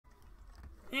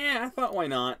Yeah, I thought why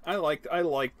not? I like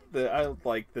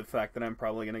the fact that I'm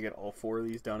probably gonna get all 4 of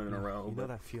these done in a row. You know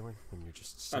that feeling when you're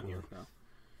just not suddenly here, no.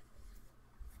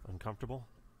 uncomfortable?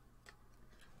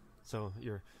 So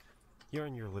you're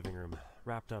in your living room,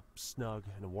 wrapped up snug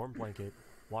in a warm blanket,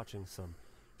 watching some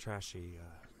trashy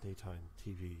daytime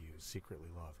TV you secretly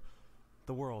love.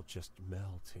 The world just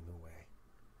melting away.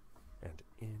 And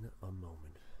in a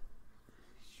moment,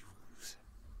 you lose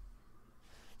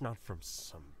it. Not from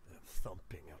some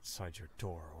thumping outside your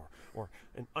door or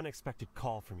an unexpected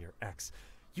call from your ex.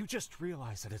 You just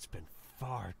realize that it's been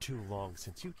far too long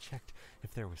since you checked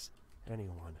if there was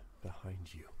anyone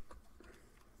behind you.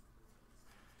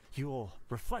 You'll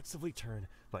reflexively turn,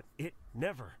 but it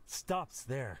never stops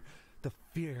there. The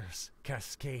fears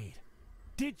cascade.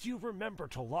 Did you remember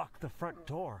to lock the front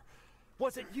door?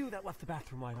 Was it you that left the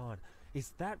bathroom light on?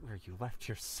 Is that where you left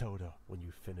your soda when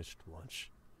you finished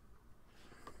lunch?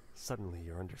 Suddenly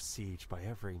you're under siege by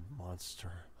every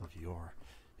monster of your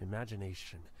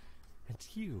imagination, and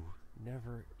you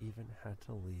never even had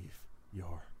to leave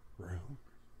your room.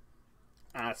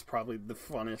 That's probably the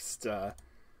funnest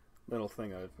little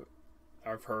thing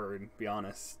I've heard, to be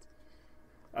honest.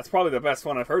 That's probably the best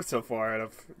one I've heard so far out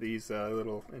of these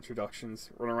little introductions.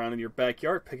 Run around in your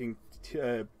backyard picking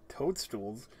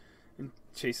toadstools and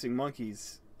chasing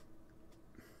monkeys.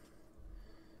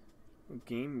 A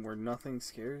game where nothing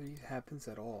scary happens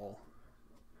at all.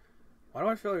 Why do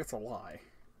I feel like it's a lie?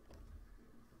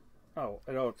 Oh,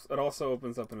 it also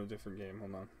opens up in a different game.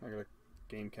 Hold on. I gotta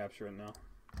game capture it now.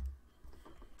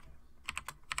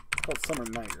 It's called Summer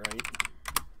Night, right?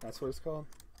 That's what it's called?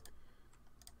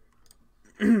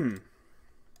 There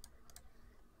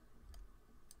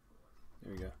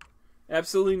we go.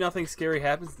 Absolutely nothing scary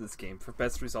happens in this game. For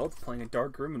best results, playing a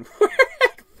dark room and wear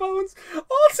headphones.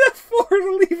 Alt F4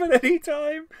 to leave at any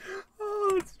time.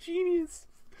 Oh, it's genius.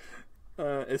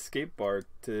 Escape bar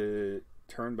to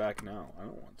turn back now. I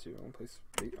don't want to. I want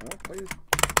to play this.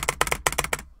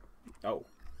 Oh.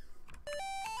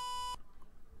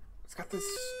 It's got this.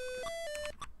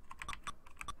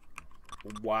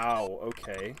 Wow,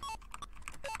 okay.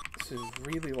 This is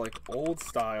really like old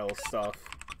style stuff.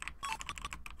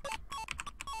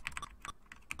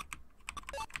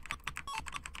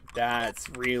 That's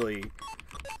really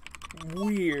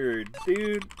weird,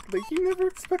 dude. Like, you never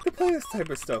expect to play this type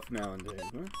of stuff nowadays,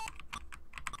 huh?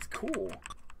 It's cool.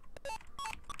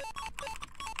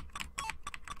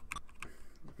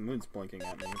 The moon's blinking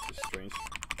at me, which is strange.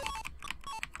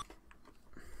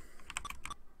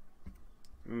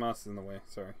 My mouse is in the way,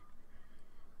 sorry.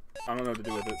 I don't know what to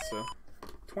do with it, so...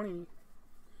 20.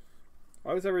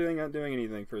 Why was everything not doing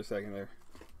anything for a second there?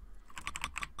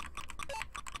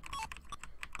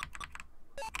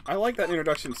 I like that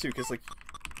introduction too, because like,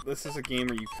 this is a game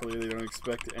where you clearly don't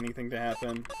expect anything to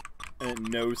happen, and it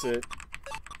knows it.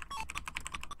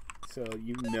 So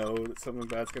you know that something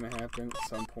bad's gonna happen at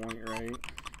some point, right?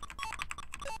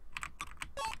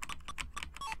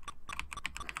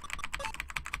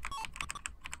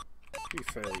 Be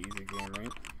a fairly easy game,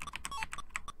 right?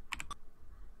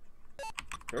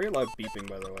 Very loud beeping,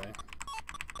 by the way.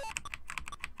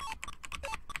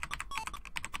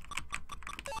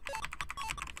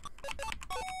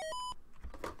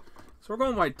 So we're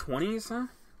going by 20s, huh?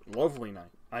 Lovely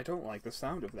night. I don't like the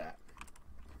sound of that.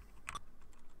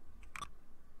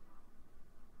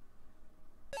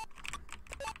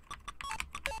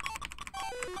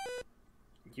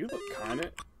 You look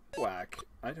kinda whack.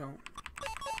 I don't.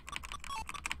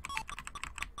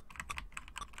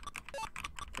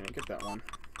 Can't get that one.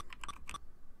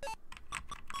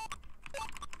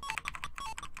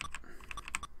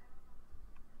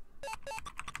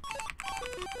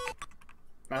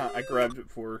 I grabbed it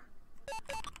for...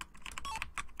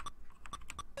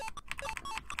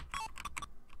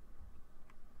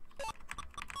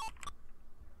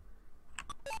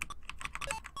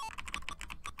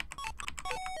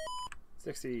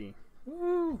 $60.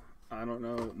 Woo! I don't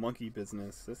know. Monkey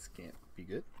business. This can't be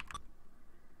good.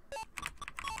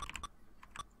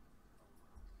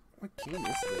 What game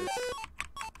is this?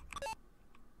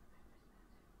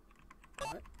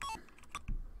 What?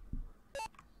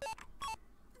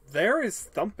 There is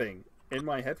thumping in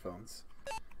my headphones.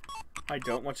 I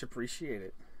don't much appreciate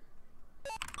it.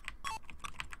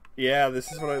 Yeah,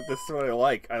 this is what I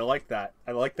like. I like that.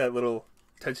 I like that little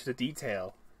attention to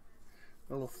detail.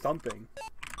 A little thumping.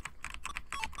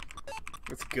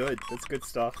 That's good. That's good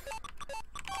stuff.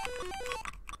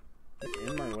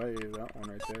 In my way, that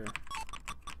one right there.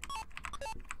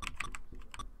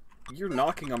 You're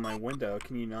knocking on my window.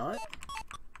 Can you not?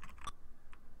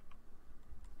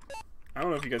 I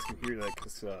don't know if you guys can hear that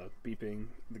because beeping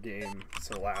the game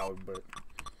so loud, but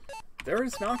There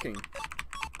is knocking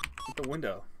at the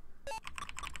window.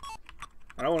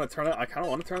 I don't want to turn it. I kind of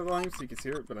want to turn it the volume so you can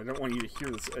hear it, but I don't want you to hear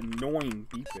this annoying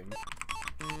beeping.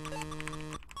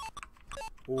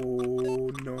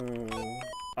 Oh no!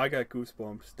 I got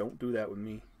goosebumps. Don't do that with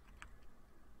me.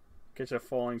 Catch a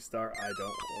falling star. I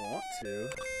don't want to.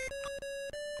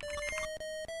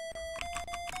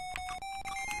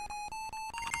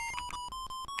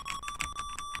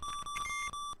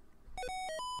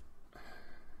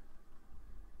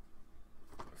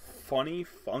 Funny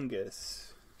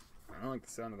fungus. I don't like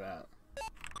the sound of that.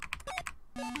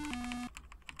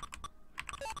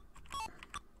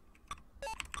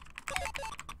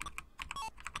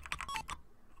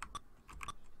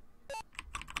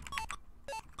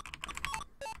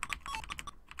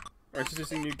 Or it's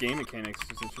just a new game mechanics,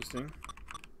 which is interesting.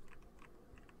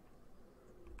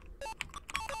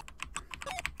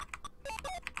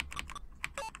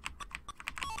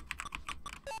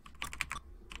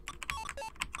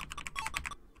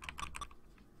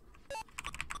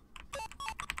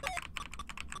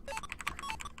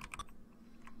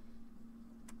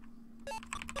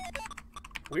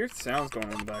 Weird sounds going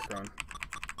on in the background.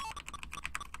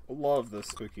 Love the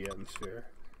spooky atmosphere.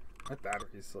 My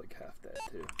battery's like half dead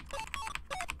too.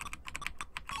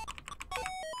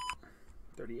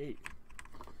 38.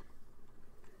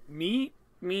 Me,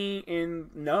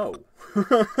 and no.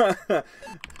 How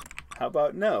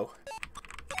about no?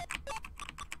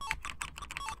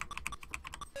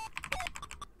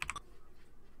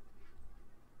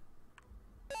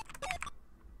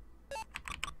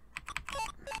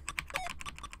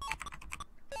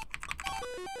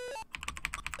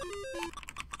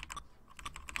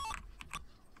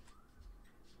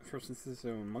 First since this is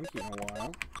a monkey in a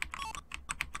while.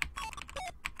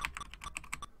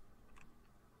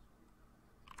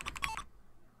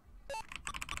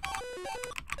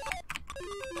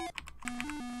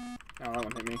 Oh, that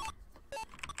one hit me.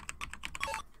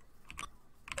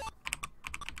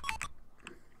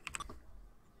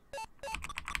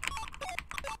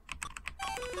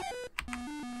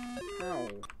 Ow.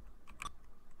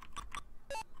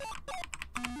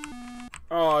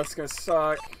 Oh, it's gonna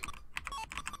suck.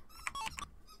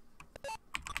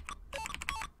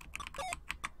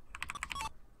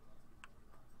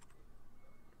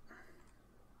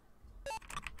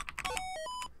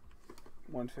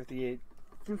 $158.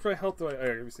 How much health do I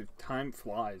receive? Time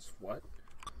flies. What?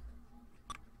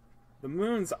 The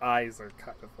moon's eyes are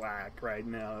kind of whack right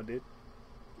now, dude.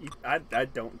 I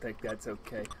don't think that's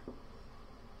okay.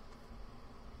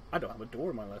 I don't have a door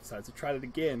on my left side, so try it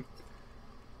again.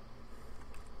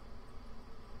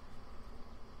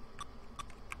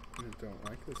 I don't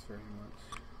like this very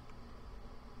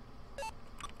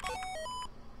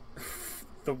much.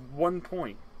 The 1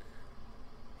 point.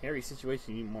 Hairy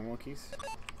situation, you need more monkeys?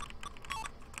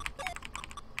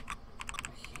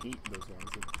 I hate those ones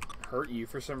that hurt you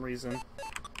for some reason.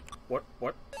 What?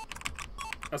 I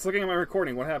was looking at my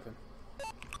recording, what happened?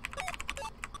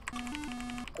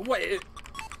 What?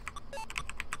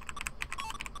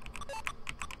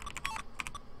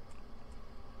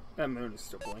 That moon is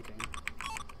still blinking.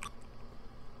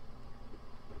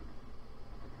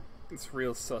 It's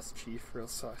real sus, Chief, real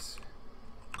sus.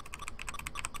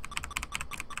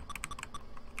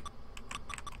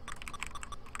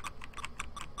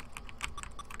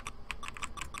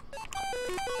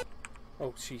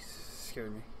 Oh, jeez,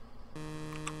 scared me.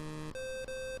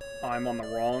 I'm on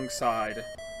the wrong side.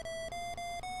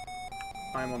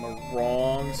 I'm on the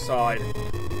wrong side.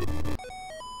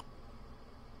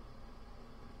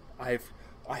 I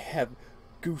have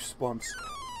goosebumps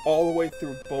all the way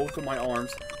through both of my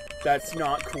arms. That's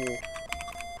not cool.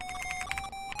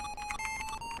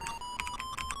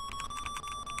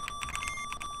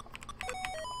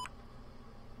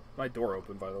 My door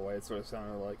opened, by the way. It's what it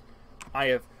sounded like.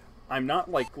 I'm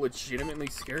not, like, legitimately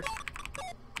scared.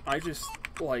 I just,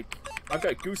 like, I've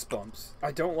got goosebumps.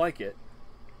 I don't like it.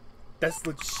 That's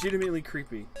legitimately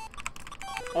creepy.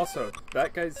 Also,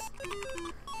 that guy's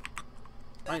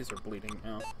eyes are bleeding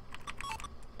out.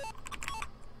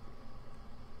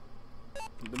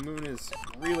 The moon is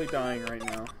really dying right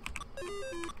now.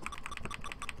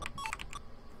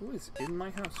 Who is in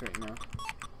my house right now?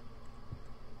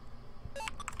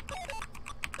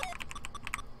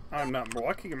 I'm not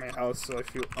walking in my house, so I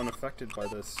feel unaffected by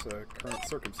this current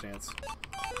circumstance.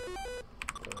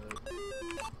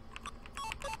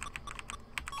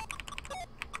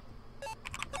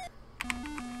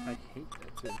 I hate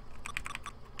that too.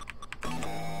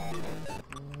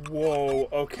 Whoa,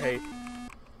 okay.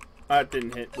 That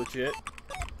didn't hit legit.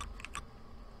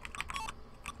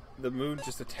 The moon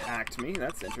just attacked me,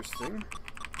 that's interesting.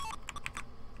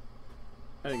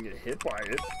 I didn't get hit by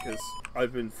it because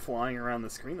I've been flying around the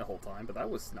screen the whole time, but that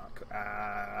was not. Oh,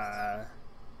 I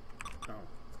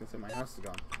was gonna say my house is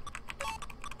gone.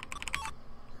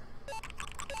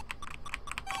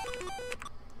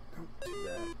 Don't do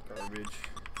that, garbage.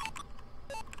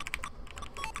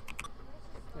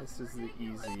 This is the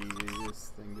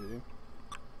easiest thing to do.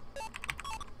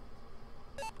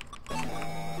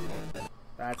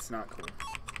 That's not cool.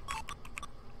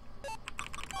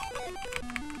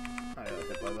 I got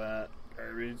hit by that.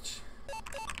 Garbage.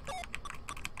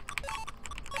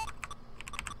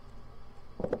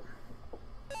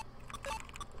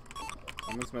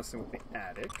 Someone's messing with the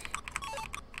attic.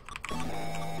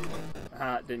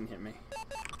 Ah, it didn't hit me.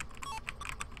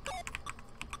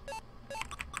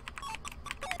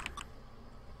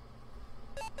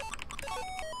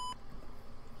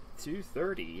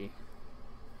 $230.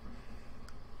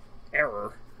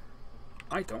 Error.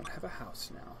 I don't have a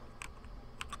house now.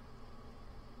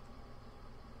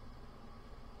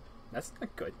 That's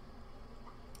not good.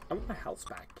 I want my house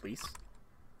back, please.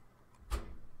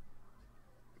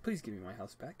 Please give me my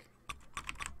house back.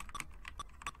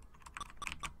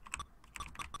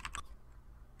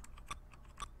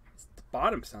 The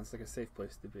bottom sounds like a safe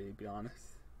place to be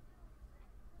honest.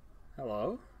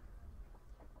 Hello?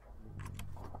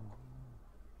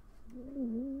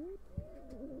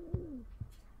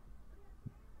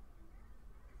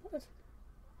 What?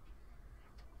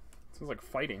 Sounds like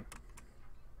fighting.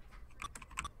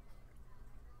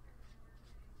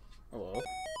 Hello?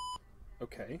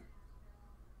 Okay.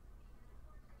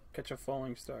 Catch a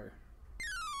falling star.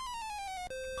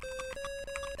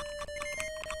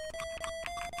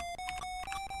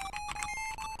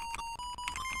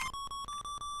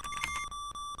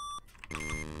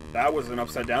 That was an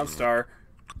upside down star.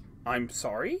 I'm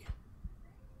sorry?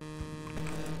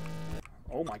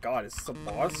 Oh my god, is this a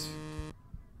boss?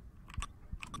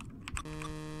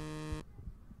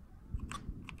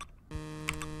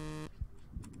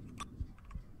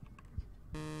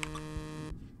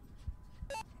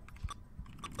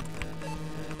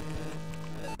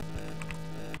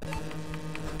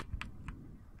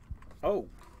 Oh.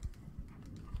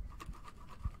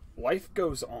 Life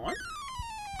goes on?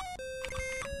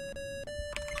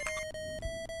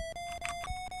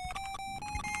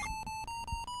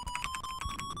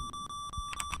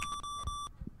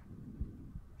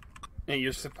 And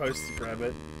you're supposed to grab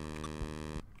it.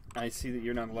 I see that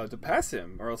you're not allowed to pass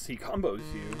him, or else he combos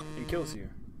you and kills you.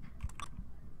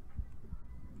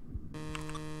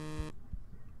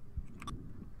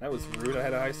 That was rude. I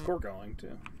had a high score going,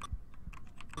 too.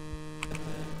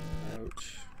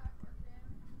 Ouch.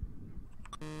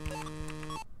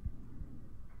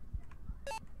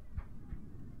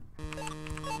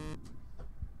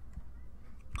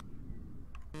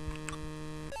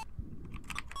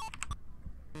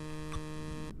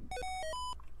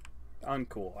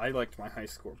 Uncool. I liked my high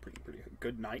score pretty good.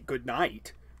 Good night. Good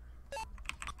night.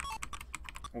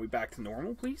 Are we back to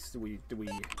normal, please? Do we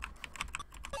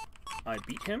I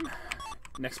beat him?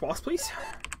 Next boss, please.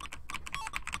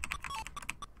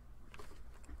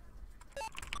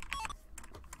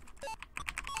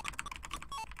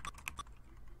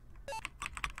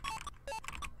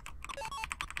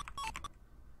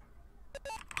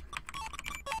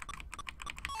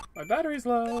 My battery's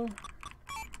low.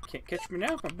 Can't catch me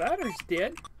now. My battery's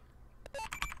dead.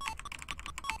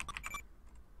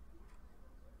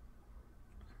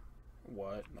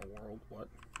 What in the world? What?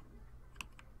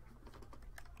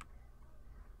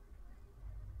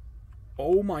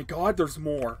 Oh my god, there's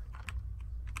more.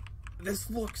 This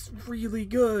looks really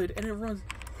good. And it runs...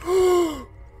 Oh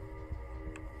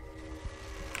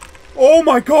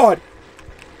my god!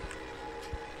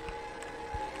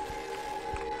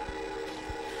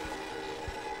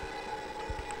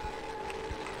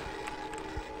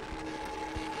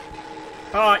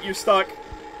 Ah, you're stuck.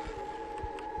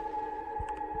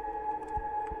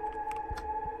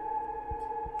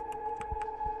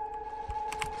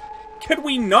 Can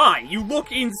we not? You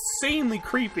look insanely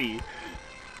creepy.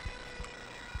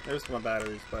 There's my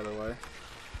batteries, by the way.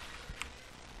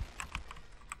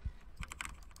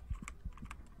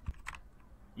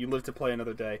 You live to play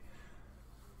another day.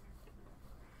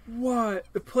 What?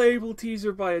 The playable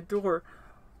teaser by a door.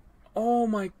 Oh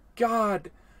my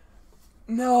god.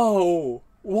 No!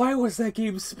 Why was that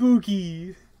game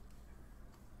spooky?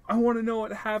 I want to know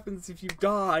what happens if you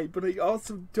die, but I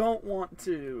also don't want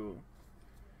to.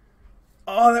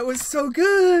 Oh, that was so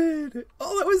good!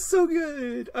 Oh, that was so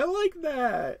good! I like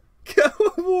that!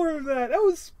 More of that! That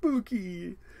was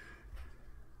spooky!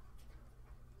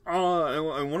 I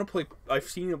want to play... I've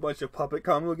seen a bunch of Puppet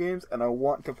Combo games, and I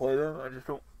want to play them. I just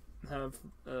don't have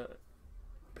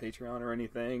Patreon or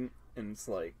anything, and it's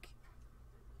like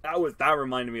that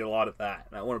reminded me a lot of that,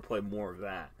 and I want to play more of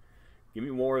that. Give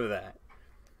me more of that.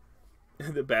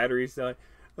 The batteries died.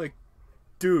 Like,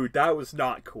 dude, that was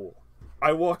not cool.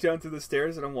 I walked down to the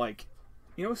stairs and I'm like,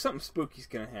 you know, something spooky's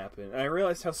gonna happen. And I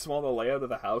realized how small the layout of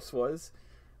the house was.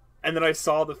 And then I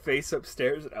saw the face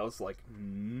upstairs and I was like,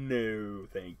 no,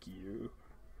 thank you.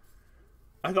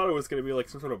 I thought it was gonna be like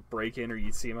some sort of break-in or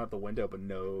you'd see him out the window, but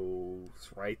no,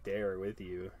 it's right there with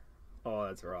you. Oh,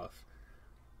 that's rough.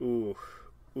 Ooh,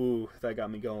 that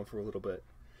got me going for a little bit.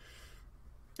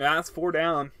 Yeah, that's 4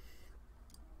 down.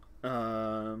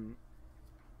 1,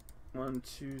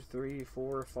 2, 3,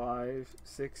 4, 5,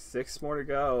 6. 6 more to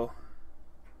go.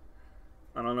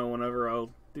 I don't know whenever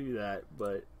I'll do that,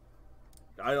 but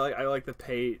I like the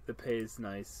pay. The pay is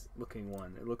nice looking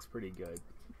one. It looks pretty good.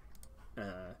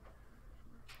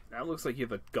 That looks like you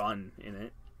have a gun in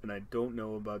it, and I don't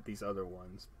know about these other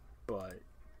ones, but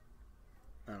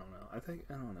I don't know. I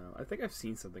don't know. I think I've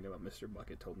seen something about Mr.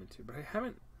 Bucket told me to, but I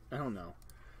haven't. I don't know.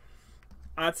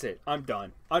 That's it. I'm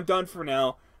done. I'm done for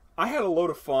now. I had a load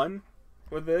of fun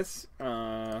with this.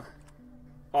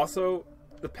 Also,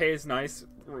 the pay is nice.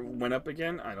 Went up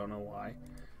again. I don't know why.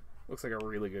 Looks like a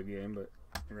really good game, but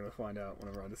we're going to find out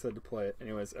whenever I decide to play it.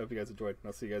 Anyways, I hope you guys enjoyed, and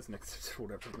I'll see you guys next episode,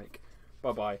 whatever I make.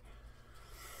 Bye-bye.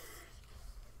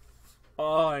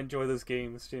 Oh, I enjoy this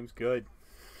game. This game's good.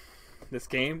 This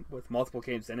game, with multiple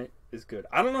games in it, is good.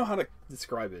 I don't know how to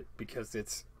describe it, because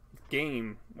it's a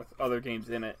game with other games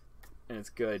in it, and it's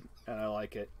good, and I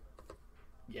like it.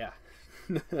 Yeah.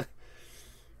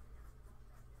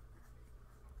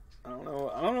 I don't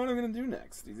know what I'm gonna do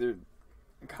next. Either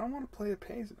I kind of want to play a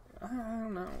pace. I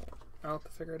don't know. I'll have to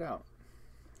figure it out.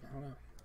 I don't know.